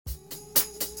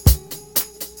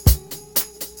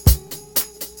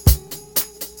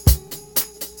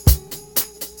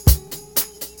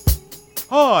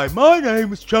Hi, my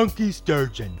name is Chunky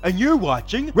Sturgeon, and you're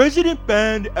watching Resident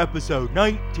Band Episode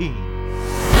 19.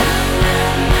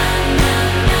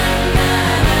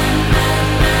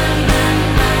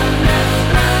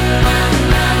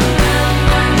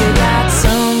 You got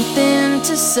something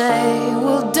to say,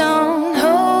 well don't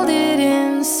hold it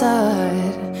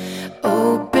inside.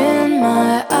 Open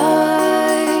my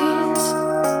eyes.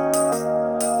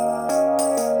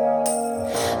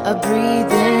 I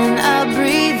breathe in, I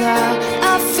breathe out.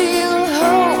 I feel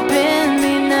hope in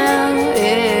me now.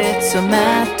 It's a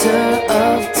matter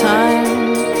of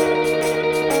time.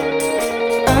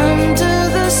 Under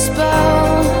the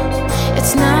spell,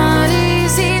 it's not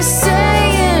easy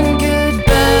saying goodbye.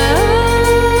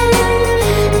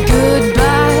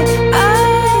 Goodbye,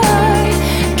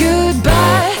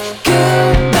 goodbye,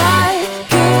 goodbye,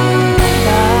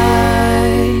 goodbye.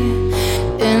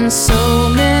 In so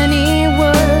many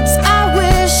words, I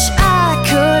wish I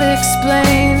could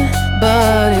explain,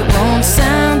 but it won't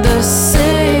sound the same.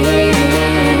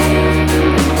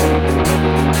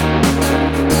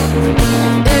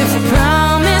 If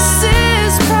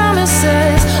promises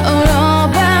are all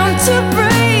bound to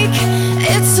break,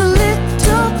 it's a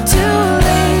little too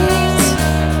late.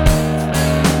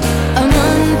 I'm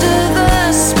under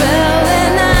the spell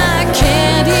and I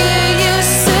can't hear you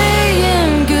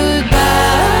saying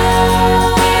goodbye.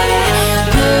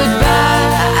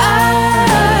 Goodbye,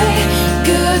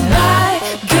 goodbye,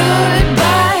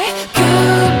 goodbye,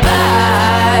 goodbye,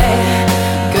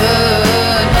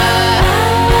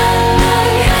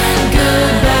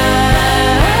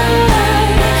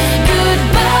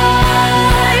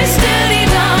 goodbye, steady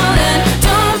darling,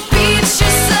 don't beat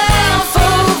yourself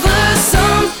over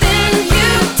something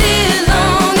you did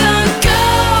long ago.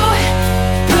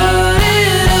 Put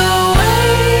it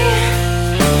away.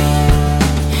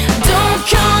 Don't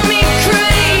call me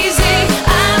crazy,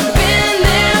 I've been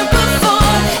there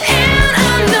before, and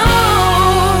I know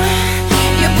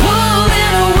you're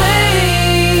pulling away.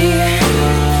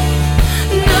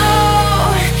 No,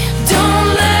 don't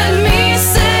let me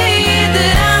say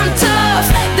that I'm tough,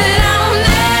 that I'll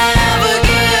never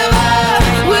give up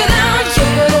without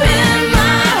you in my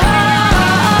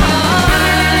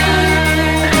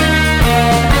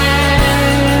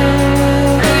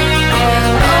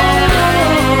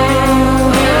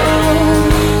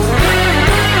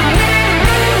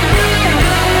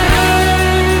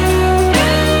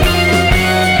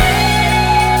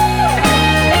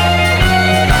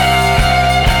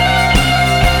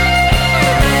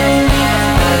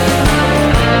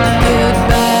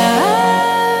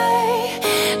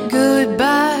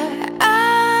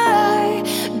Goodbye,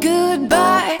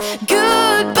 goodbye,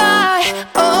 goodbye,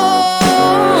 oh,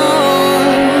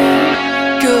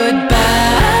 goodbye,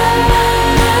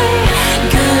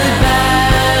 goodbye,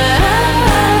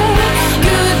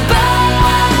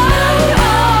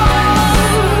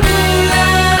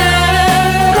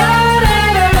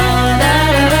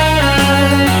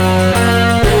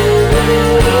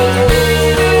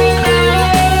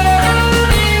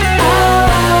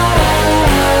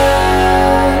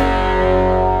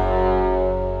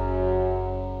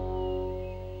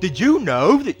 Did you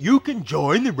know that you can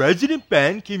join the Resident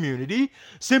Band community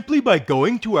simply by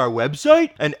going to our website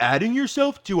and adding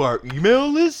yourself to our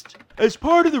email list? As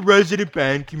part of the Resident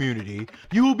Band community,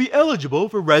 you will be eligible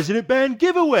for Resident Band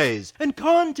giveaways and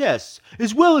contests,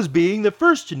 as well as being the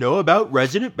first to know about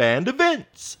Resident Band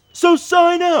events. So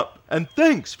sign up, and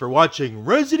thanks for watching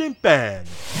Resident Band.